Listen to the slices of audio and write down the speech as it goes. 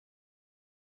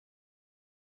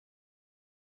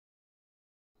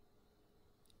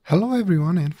Hello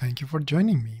everyone and thank you for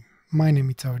joining me. My name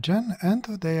is HongDian and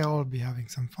today I will be having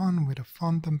some fun with a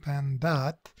fountain pen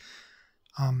that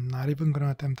I'm not even going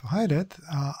to attempt to hide it.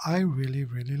 I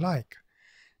really like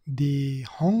the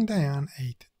HongDian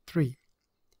A3.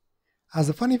 As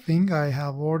a funny thing, I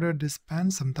have ordered this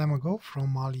pen some time ago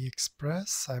from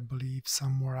AliExpress, I believe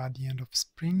somewhere at the end of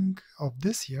spring of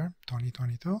this year,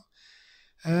 2022,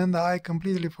 and I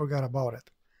completely forgot about it.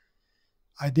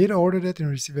 I did order it and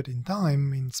receive it in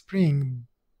time in spring,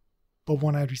 but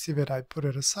when I received it, I put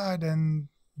it aside and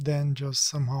then just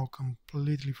somehow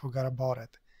completely forgot about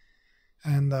it.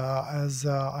 And as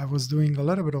I was doing a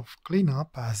little bit of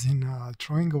cleanup, as in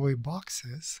throwing away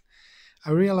boxes,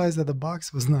 I realized that the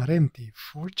box was not empty.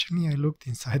 Fortunately, I looked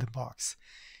inside the box.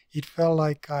 It felt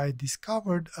like I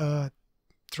discovered a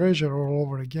treasure all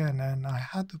over again, and I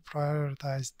had to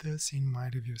prioritize this in my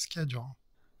review schedule.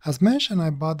 As mentioned,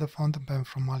 I bought the fountain pen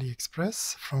from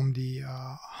AliExpress from the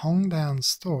Hong Dian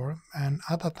store, and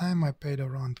at that time I paid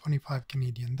around 25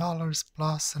 Canadian dollars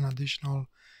plus an additional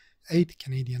 8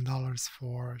 Canadian dollars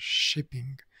for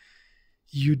shipping.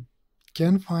 You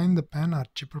can find the pen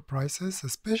at cheaper prices,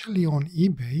 especially on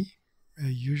eBay.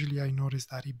 Usually I notice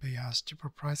that eBay has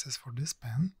cheaper prices for this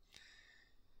pen,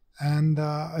 and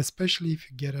especially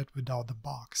if you get it without the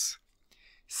box.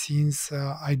 Since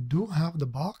I do have the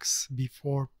box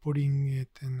before putting it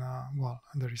in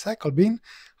the recycle bin,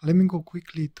 let me go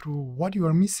quickly through what you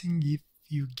are missing if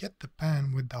you get the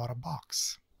pen without a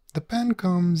box. The pen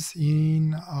comes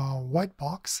in a white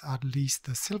box, at least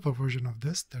the silver version of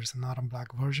this. There's another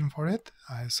black version for it.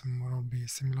 I assume it will be a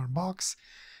similar box.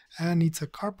 And it's a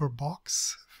cardboard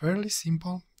box, fairly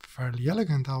simple, fairly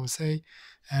elegant I would say,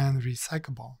 and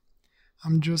recyclable.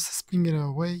 I'm just spinning it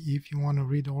away. If you want to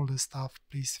read all this stuff,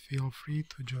 please feel free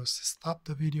to just stop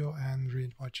the video and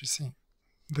read what you see.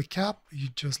 The cap,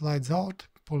 it just slides out,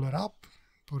 pull it up,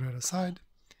 put it aside,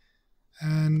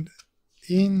 and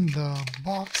in the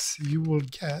box you will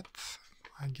get,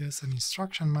 I guess, an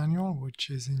instruction manual which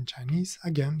is in Chinese.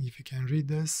 Again, if you can read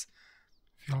this,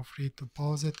 feel free to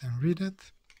pause it and read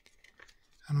it.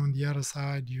 And on the other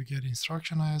side you get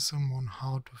instruction, I assume, on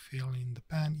how to fill in the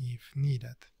pen if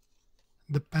needed.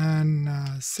 The pen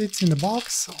sits in the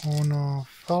box on a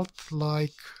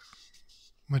felt-like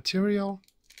material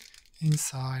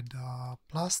inside a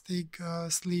plastic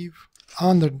sleeve.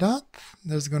 Under that,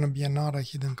 there's going to be another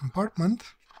hidden compartment.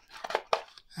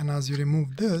 And as you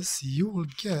remove this, you will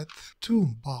get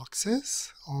 2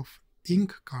 boxes of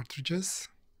ink cartridges,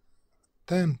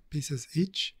 10 pieces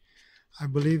each. I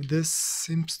believe this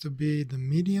seems to be the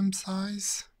medium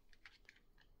size.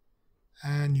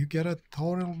 And you get a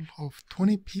total of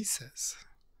 20 pieces.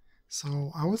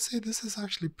 So I would say this is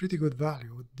actually pretty good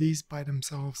value. These by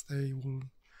themselves, they will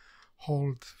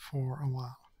hold for a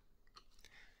while.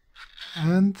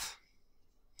 And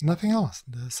nothing else.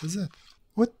 This is it.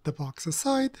 With the box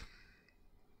aside,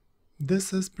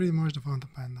 this is pretty much the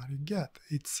fountain pen that you get.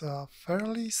 It's a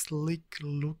fairly sleek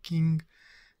looking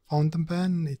fountain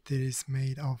pen. It is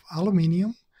made of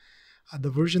aluminium. The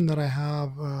version that I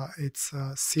have, it's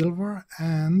silver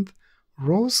and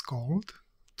rose gold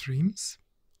trims.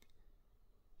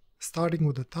 Starting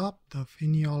with the top, the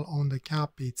finial on the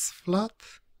cap, it's flat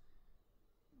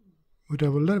with a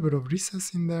little bit of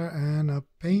recess in there and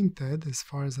painted, as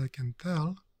far as I can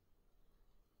tell.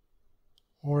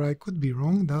 Or I could be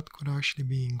wrong, that could actually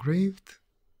be engraved.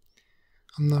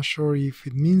 I'm not sure if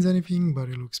it means anything, but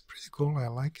it looks pretty cool. I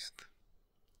like it.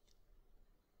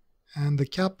 And the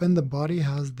cap and the body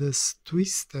has this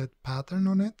twisted pattern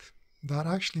on it that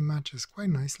actually matches quite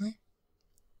nicely.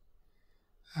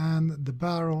 And the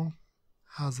barrel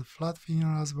has a flat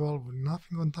finial as well, with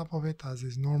nothing on top of it, as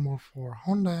is normal for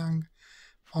Hong Dian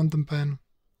fountain pen.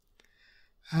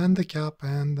 And the cap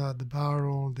and the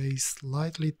barrel, they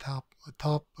slightly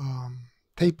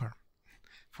taper.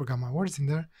 Forgot my words in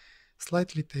there.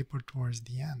 Slightly tapered towards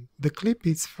the end. The clip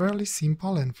is fairly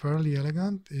simple and fairly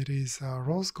elegant. It is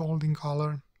rose gold in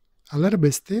color, a little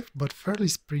bit stiff but fairly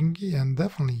springy and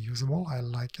definitely usable. I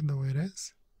like it the way it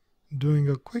is. Doing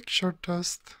a quick shirt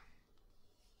test.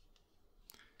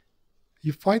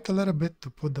 You fight a little bit to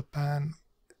put the pen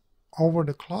over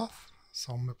the cloth,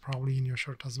 so probably in your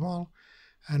shirt as well.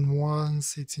 And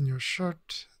once it's in your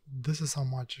shirt, this is how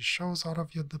much it shows out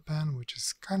of the pen, which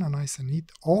is kind of nice and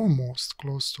neat, almost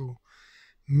close to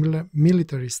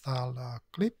military style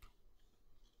clip.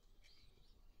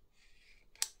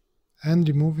 And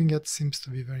removing it seems to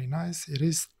be very nice. It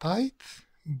is tight,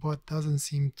 but doesn't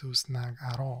seem to snag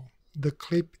at all. The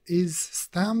clip is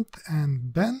stamped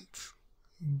and bent,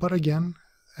 but again,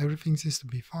 everything seems to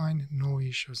be fine, no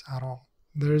issues at all.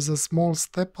 There is a small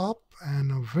step up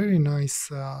and a very nice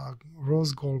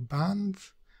rose gold band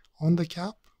on the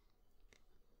cap.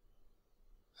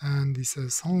 And this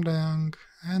is HongDian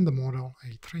and the model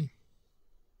A3.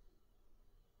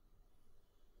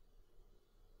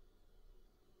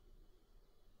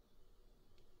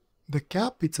 The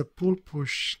cap, it's a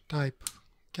pull-push type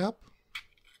cap.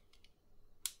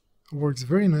 It works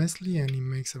very nicely and it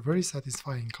makes a very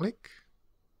satisfying click.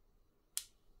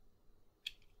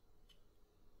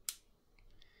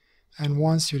 And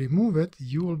once you remove it,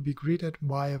 you will be greeted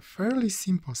by a fairly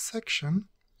simple section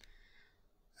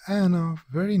and a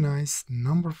very nice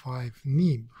number 5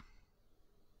 nib.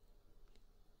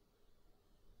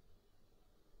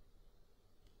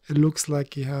 It looks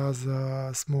like it has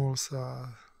a small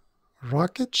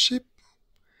rocket ship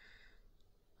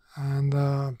and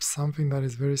something that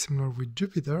is very similar with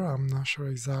Jupiter. I'm not sure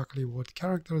exactly what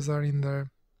characters are in there.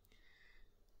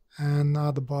 And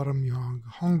at the bottom you have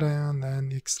Hong Dian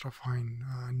and extra fine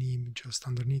nib just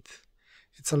underneath.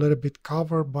 It's a little bit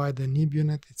covered by the nib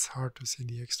unit, it's hard to see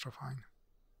the extra fine.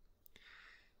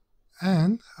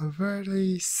 And a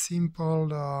very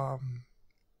simple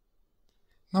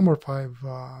number 5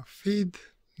 feed,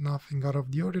 nothing out of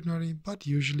the ordinary, but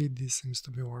usually this seems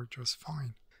to be work just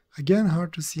fine. Again,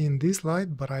 hard to see in this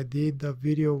light, but I did a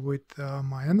video with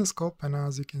my endoscope, and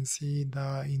as you can see,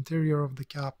 the interior of the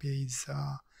cap is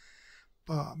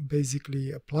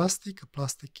basically a plastic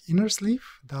inner sleeve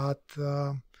that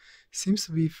seems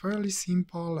to be fairly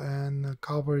simple and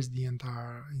covers the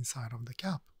entire inside of the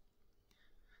cap.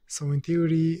 So in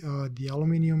theory, the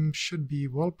aluminum should be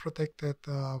well protected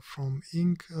from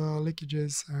ink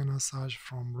leakages and as such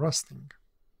from rusting.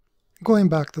 Going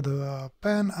back to the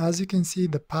pen, as you can see,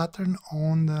 the pattern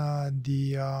on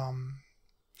the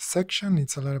section,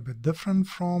 it's a little bit different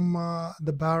from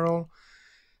the barrel.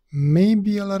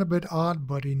 Maybe a little bit odd,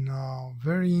 but in a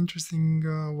very interesting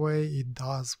way it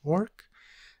does work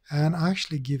and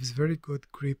actually gives very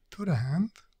good grip to the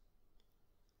hand.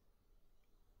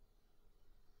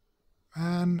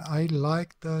 And I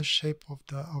like the shape of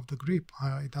the grip.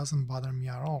 It doesn't bother me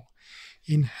at all.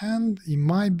 In hand, it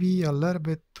might be a little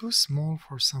bit too small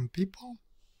for some people.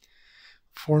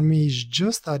 For me, it's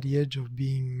just at the edge of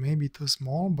being maybe too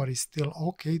small, but it's still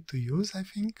okay to use, I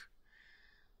think.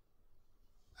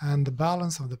 And the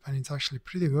balance of the pen is actually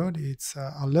pretty good. It's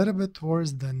a little bit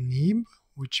towards the nib,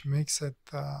 which makes it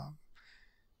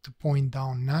to point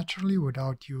down naturally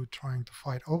without you trying to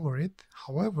fight over it.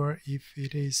 However, if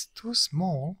it is too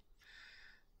small,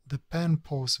 the pen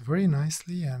pulls very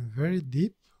nicely and very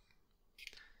deep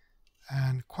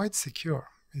and quite secure.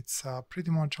 It's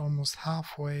pretty much almost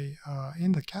halfway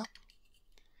in the cap.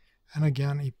 And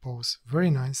again, it pulls very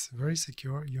nice, very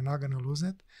secure. You're not going to lose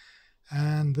it.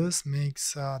 And this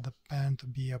makes the pen to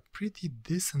be a pretty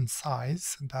decent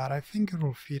size that I think it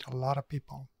will fit a lot of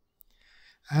people.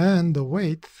 And the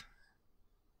weight,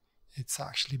 it's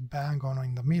actually bang on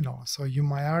in the middle. So you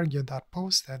might argue that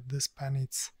posted, this pen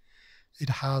it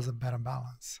has a better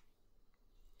balance.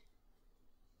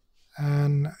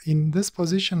 And in this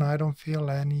position, I don't feel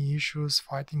any issues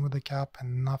fighting with the cap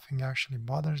and nothing actually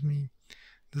bothers me.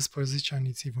 This position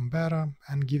is even better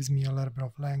and gives me a little bit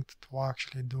of length to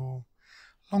actually do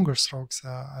longer strokes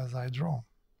as I draw.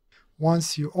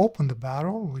 Once you open the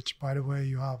barrel, which by the way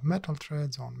you have metal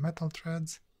threads on metal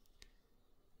threads,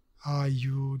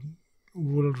 you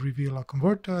will reveal a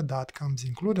converter that comes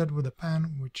included with the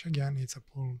pen, which again is a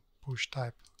pull-push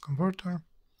type converter.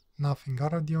 Nothing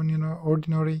out of the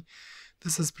ordinary.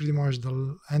 This is pretty much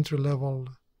the entry-level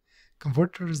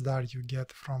converters that you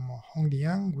get from Hong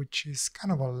Dian, which is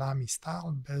kind of a lamy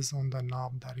style based on the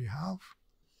knob that you have.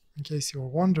 In case you're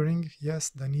wondering, yes,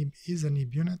 the nib is a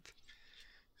nib unit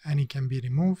and it can be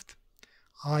removed.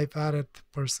 I've added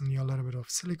personally a little bit of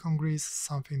silicone grease,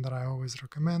 something that I always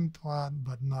recommend to add,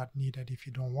 but not needed if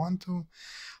you don't want to.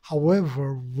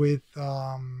 However, with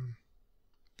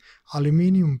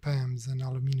aluminum pens and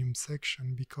aluminum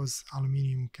section, because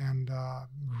aluminum can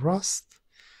rust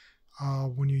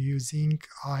when you use ink,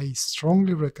 I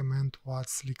strongly recommend to add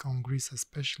silicone grease,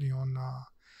 especially on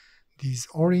these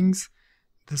O-rings.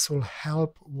 This will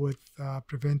help with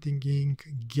preventing ink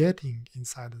getting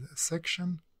inside the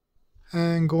section.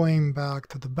 And going back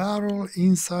to the barrel,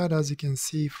 inside, as you can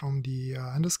see from the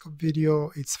endoscope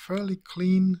video, it's fairly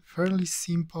clean, fairly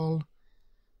simple,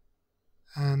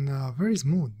 and very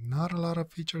smooth. Not a lot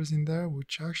of features in there,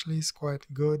 which actually is quite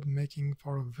good, making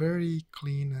for a very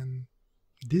clean and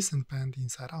decent pen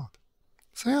inside out.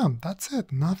 So yeah, that's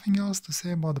it. Nothing else to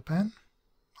say about the pen.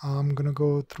 I'm gonna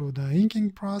go through the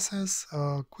inking process,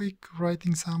 a quick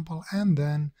writing sample, and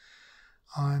then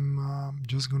I'm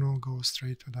just gonna go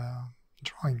straight to the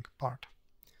drawing part.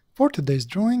 For today's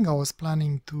drawing, I was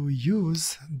planning to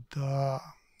use the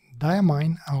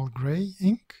Diamine Earl Grey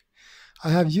ink. I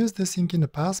have used this ink in the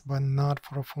past, but not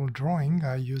for a full drawing.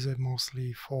 I use it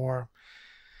mostly for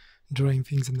drawing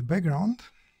things in the background.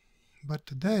 But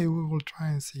today we will try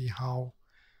and see how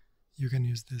you can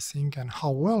use this ink and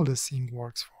how well this ink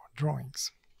works for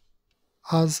drawings.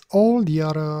 As all the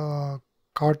other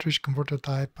cartridge converter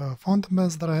type fountain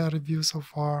pens that I have reviewed so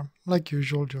far, like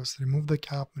usual, just remove the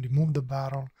cap, remove the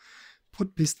barrel,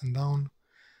 put piston down,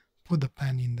 put the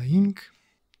pen in the ink,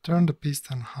 turn the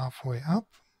piston halfway up,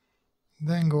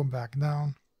 then go back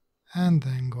down, and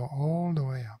then go all the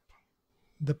way up.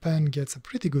 The pen gets a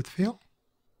pretty good feel,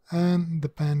 and the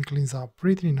pen cleans up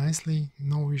pretty nicely,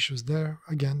 no issues there.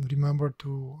 Again, remember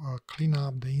to clean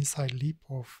up the inside lip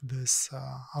of this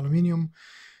aluminum.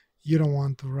 You don't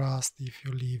want to rust if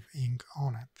you leave ink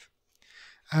on it.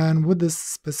 And with this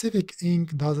specific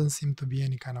ink, doesn't seem to be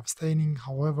any kind of staining.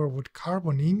 However, with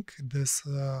carbon ink, this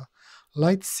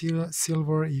light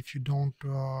silver, if you don't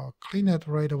clean it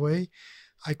right away,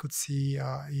 I could see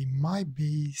it might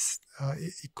be,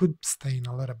 it could stain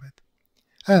a little bit.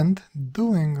 And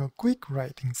doing a quick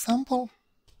writing sample,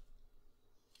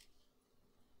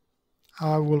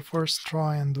 I will first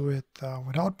try and do it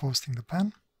without posting the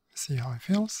pen, see how it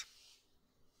feels.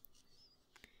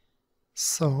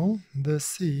 So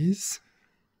this is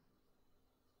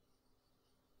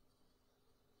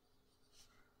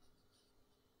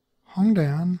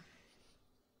HongDian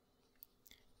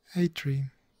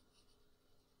A3.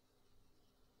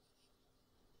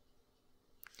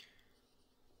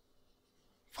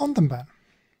 Fountain pen.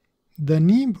 The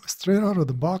nib straight out of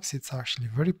the box, it's actually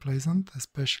very pleasant,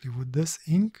 especially with this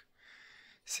ink.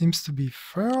 Seems to be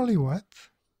fairly wet.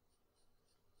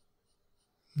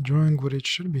 Drawing with it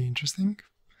should be interesting.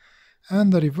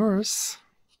 And the reverse,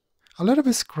 a little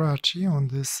bit scratchy on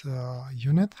this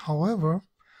unit, however,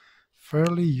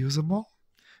 fairly usable.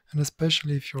 And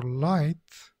especially if you're light,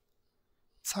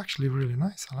 it's actually really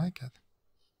nice, I like it.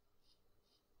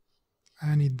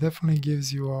 And it definitely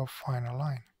gives you a finer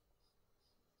line.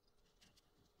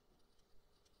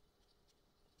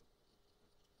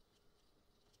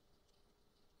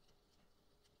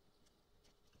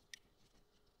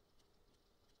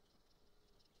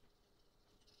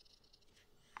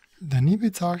 The nib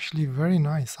is actually very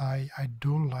nice, I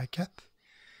do like it.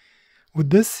 With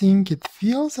this ink it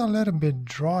feels a little bit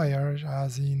drier,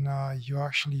 as in you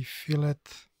actually feel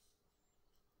it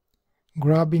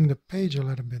grabbing the page a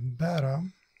little bit better.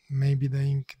 Maybe the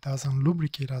ink doesn't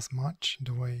lubricate as much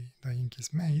the way the ink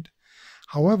is made.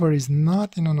 However, it's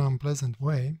not in an unpleasant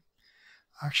way.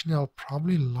 Actually, I'll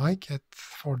probably like it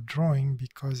for drawing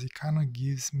because it kind of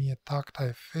gives me a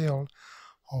tactile feel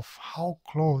of how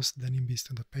close the nib is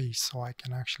to the page, so I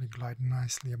can actually glide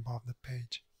nicely above the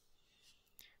page.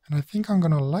 And I think I'm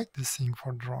gonna like this ink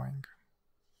for drawing.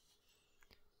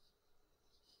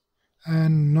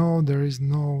 And no, there is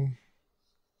no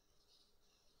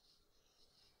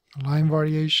line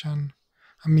variation.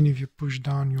 I mean, if you push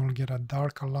down, you'll get a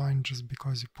darker line just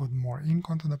because you put more ink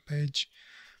onto the page.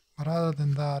 But other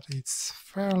than that, it's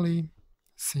fairly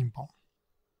simple.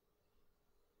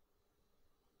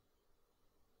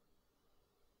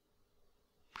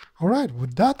 Alright,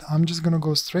 with that, I'm just going to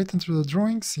go straight into the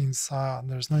drawing since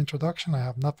there's no introduction, I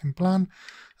have nothing planned.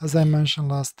 As I mentioned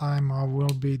last time, I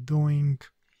will be doing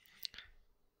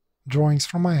drawings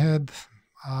from my head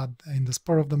in the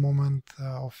spur of the moment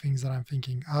of things that I'm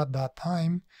thinking at that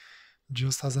time,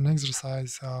 just as an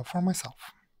exercise for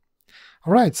myself.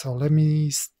 Alright, so let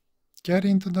me get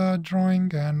into the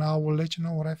drawing and I will let you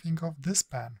know what I think of this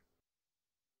pen.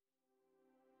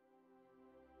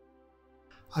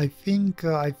 I think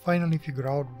I finally figured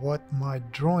out what my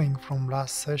drawing from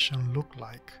last session looked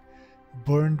like.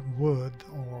 Burned wood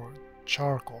or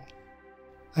charcoal.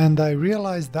 And I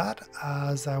realized that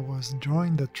as I was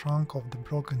drawing the trunk of the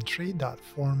broken tree that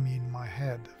formed in my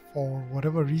head. For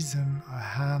whatever reason, a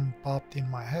hand popped in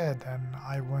my head and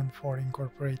I went for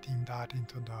incorporating that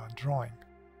into the drawing.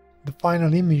 The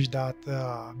final image that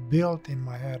built in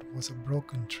my head was a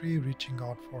broken tree reaching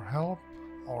out for help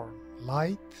or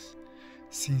light,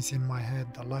 since in my head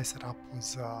the light setup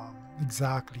was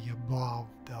exactly above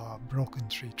the broken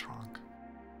tree trunk.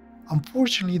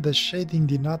 Unfortunately, the shading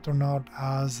did not turn out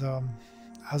as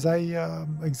I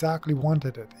exactly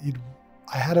wanted it.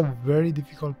 I had a very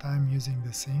difficult time using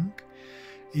this ink.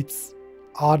 Its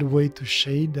odd way to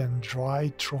shade and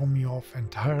dry threw me off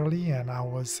entirely, and I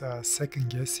was second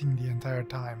guessing the entire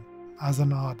time. As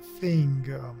an odd thing,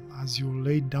 as you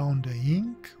laid down the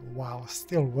ink while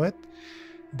still wet,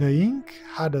 the ink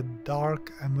had a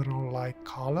dark emerald-like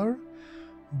color,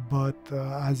 but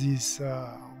as he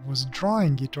was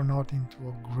drying, it turned out into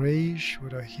a grayish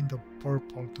with a hint of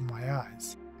purple to my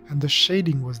eyes. And the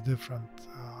shading was different.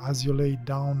 As you lay it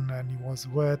down and it was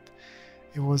wet,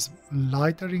 it was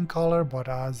lighter in color, but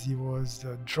as he was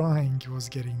drying, it was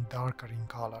getting darker in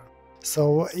color.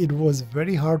 So it was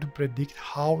very hard to predict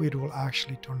how it will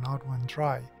actually turn out when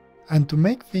dry. And to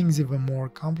make things even more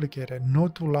complicated, no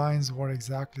two lines were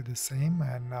exactly the same,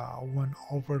 and when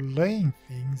overlaying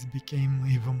things became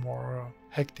even more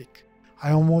hectic.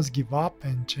 I almost give up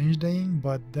and change the ink,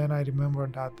 but then I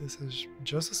remembered that this is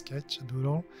just a sketch, a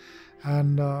doodle,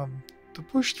 and to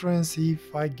push through and see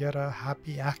if I get a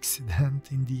happy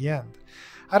accident in the end.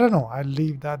 I don't know, I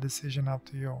leave that decision up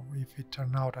to you, if it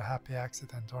turned out a happy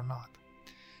accident or not.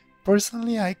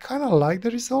 Personally, I kind of like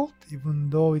the result, even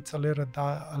though it's a little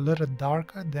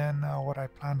darker than what I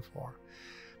planned for.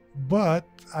 But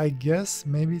I guess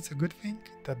maybe it's a good thing.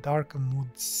 The darker mood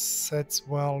sets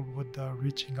well with the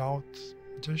reaching out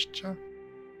gesture.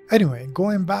 Anyway,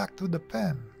 going back to the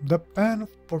pen. The pen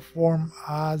performed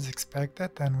as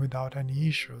expected and without any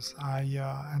issues. I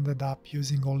ended up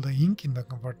using all the ink in the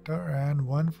converter and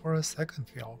went for a second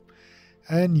fill,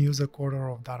 and used a quarter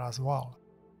of that as well.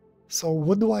 So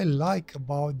what do I like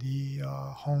about the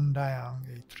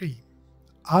HongDian A3?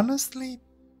 Honestly,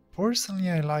 personally,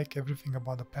 I like everything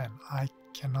about the pen. I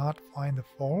cannot find a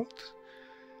fault.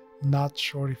 Not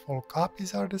sure if all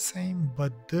copies are the same,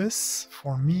 but this,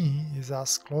 for me, is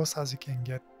as close as you can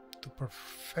get to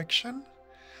perfection.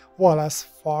 Well, as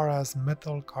far as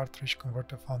metal cartridge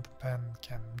converter fountain pen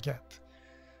can get.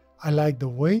 I like the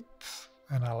weight,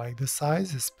 and I like the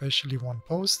size, especially when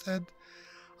posted.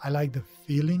 I like the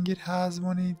feeling it has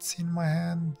when it's in my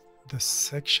hand. The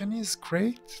section is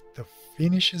great, the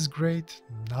finish is great,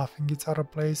 nothing gets out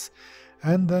of place,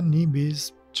 and the nib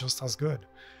is just as good.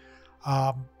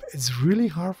 It's really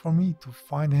hard for me to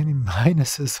find any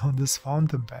minuses on this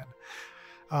fountain pen.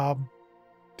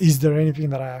 Is there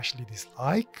anything that I actually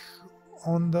dislike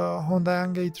on the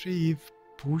HongDian A3 if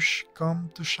push come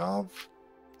to shove?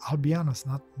 I'll be honest,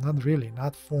 not really,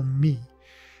 not for me.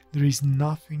 There is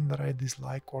nothing that I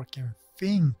dislike or can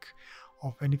think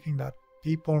of anything that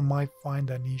people might find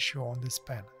an issue on this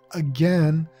pen.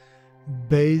 Again,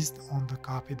 based on the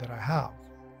copy that I have.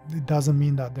 It doesn't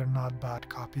mean that there are not bad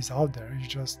copies out there. It's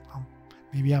just,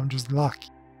 maybe I'm just lucky.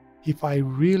 If I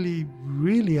really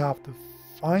have to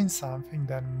find something,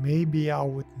 then maybe I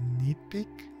would nitpick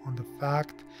on the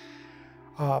fact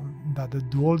that the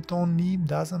dual tone nib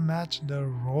doesn't match the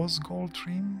rose gold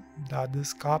trim that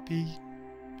this copy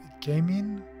came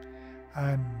in,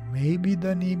 and maybe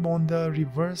the nib on the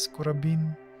reverse could have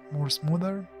been more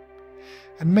smoother,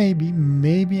 and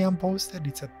maybe I'm posted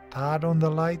it's a tad on the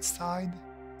light side.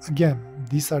 Again,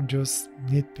 these are just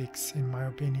nitpicks in my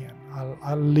opinion.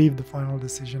 I'll leave the final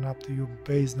decision up to you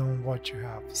based on what you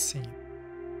have seen.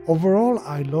 Overall,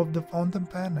 I love the fountain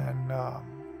pen and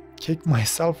kick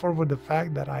myself over the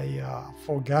fact that I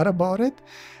forgot about it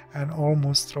and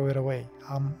almost throw it away.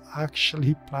 I'm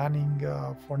actually planning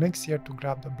for next year to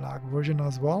grab the black version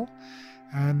as well,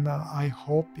 and I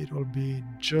hope it will be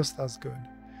just as good.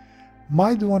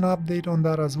 Might do an update on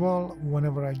that as well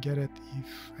whenever I get it,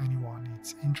 if anyone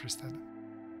is interested.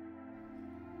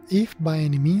 If by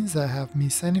any means I have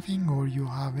missed anything or you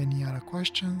have any other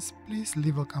questions, please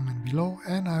leave a comment below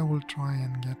and I will try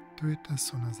and get to it as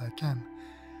soon as I can.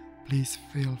 Please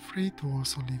feel free to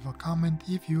also leave a comment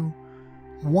if you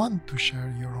want to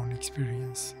share your own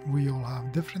experience. We all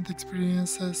have different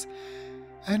experiences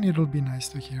and it'll be nice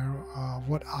to hear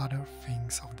what other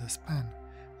thinks of this pen.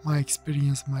 My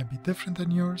experience might be different than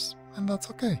yours, and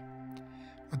that's okay.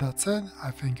 With that said,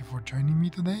 I thank you for joining me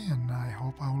today and I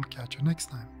hope I will catch you next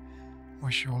time.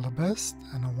 Wish you all the best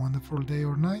and a wonderful day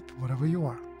or night wherever you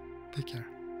are. Take care.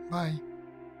 Bye.